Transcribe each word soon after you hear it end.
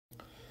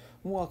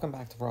Welcome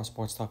back to Raw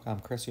Sports Talk.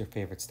 I'm Chris, your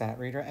favorite stat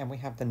reader, and we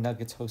have the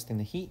Nuggets hosting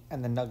the Heat,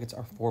 and the Nuggets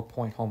are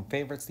 4-point home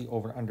favorites. The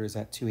over-under is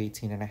at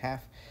 218.5.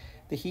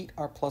 The Heat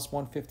are plus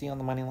 150 on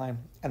the money line,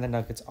 and the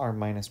Nuggets are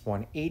minus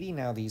 180.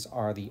 Now, these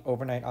are the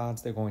overnight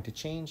odds. They're going to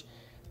change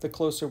the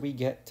closer we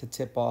get to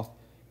tip-off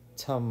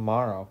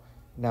tomorrow.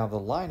 Now, the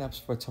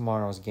lineups for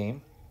tomorrow's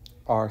game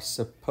are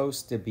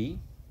supposed to be,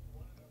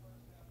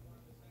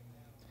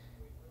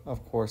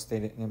 of course, they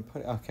didn't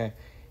input it. Okay.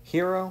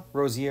 Hero,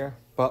 Rozier,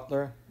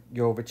 Butler,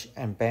 Jovic,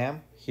 and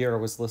Bam. Hero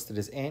was listed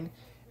as in.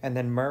 And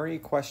then Murray,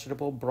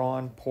 questionable,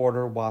 Braun,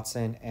 Porter,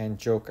 Watson, and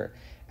Joker.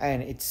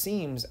 And it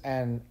seems,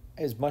 and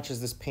as much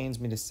as this pains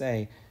me to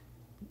say,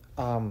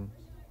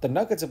 the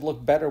Nuggets have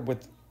looked better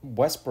with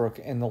Westbrook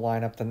in the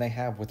lineup than they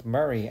have with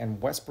Murray.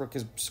 And Westbrook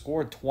has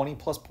scored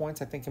 20-plus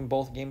points, I think, in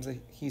both games that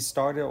he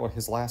started, or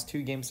his last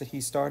two games that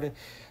he started.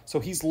 So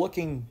he's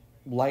looking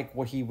like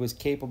what he was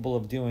capable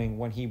of doing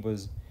when he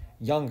was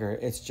younger.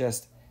 It's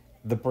just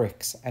the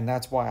bricks, and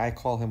that's why I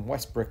call him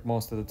Westbrook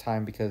most of the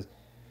time, because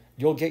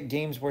you'll get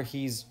games where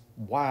he's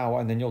wow,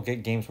 and then you'll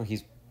get games where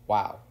he's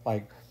wow.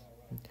 Like,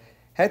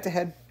 head to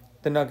head,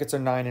 the Nuggets are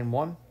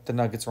 9-1. The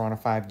Nuggets are on a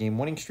 5-game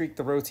winning streak.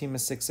 The road team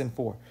is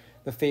 6-4.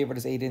 The favorite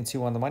is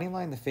 8-2 on the money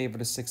line. The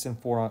favorite is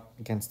 6-4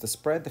 against the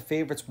spread. The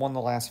favorites won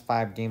the last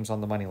 5 games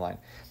on the money line.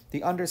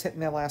 The unders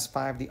hitting their last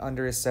 5. The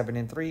under is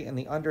 7-3, and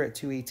the under at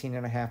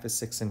 218.5 is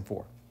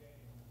 6-4.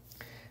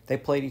 They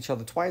played each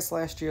other twice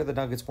last year. The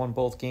Nuggets won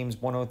both games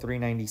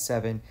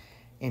 103-97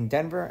 in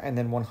Denver and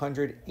then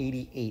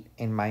 188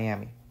 in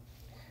Miami.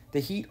 The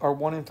Heat are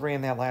 1-3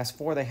 in their last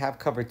 4. They have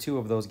covered 2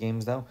 of those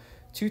games, though.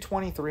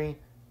 223,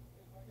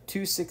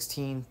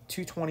 216,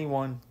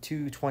 221,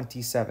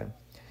 227.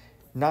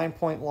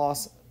 9-point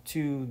loss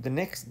to the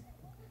Knicks.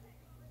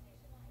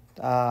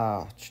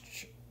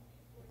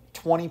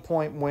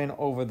 20-point win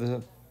over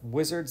the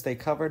Wizards. They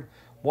covered.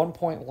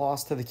 1-point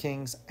loss to the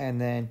Kings, and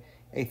then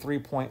a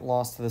 3-point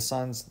loss to the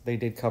Suns. They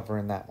did cover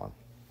in that one.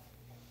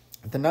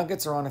 The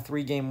Nuggets are on a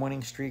 3-game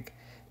winning streak.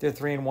 They're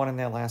 3-1 in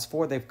their last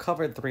 4. They've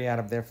covered 3 out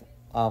of their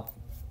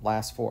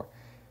last 4.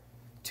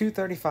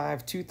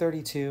 235,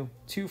 232,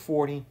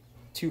 240,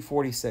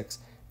 246.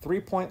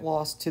 3-point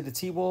loss to the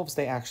T-Wolves.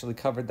 They actually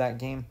covered that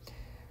game.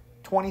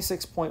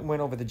 26-point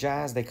win over the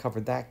Jazz. They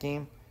covered that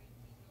game.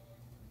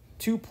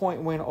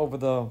 2-point win over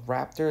the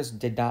Raptors.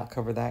 Did not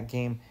cover that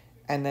game.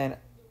 And then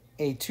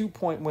a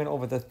 2-point win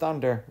over the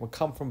Thunder would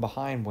come from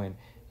behind win,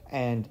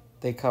 and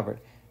they covered.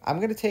 I'm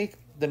going to take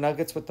the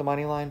Nuggets with the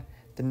money line.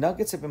 The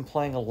Nuggets have been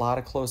playing a lot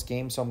of close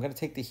games, so I'm going to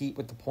take the Heat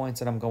with the points,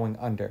 and I'm going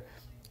under.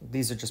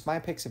 These are just my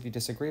picks. If you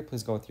disagree,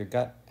 please go with your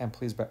gut, and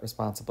please bet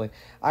responsibly.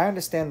 I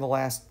understand the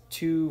last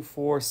 2,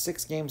 4,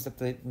 6 games that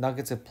the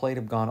Nuggets have played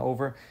have gone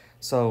over,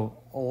 so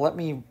let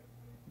me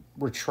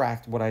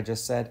retract what I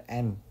just said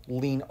and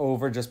lean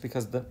over just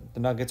because the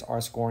Nuggets are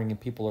scoring and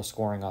people are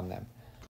scoring on them.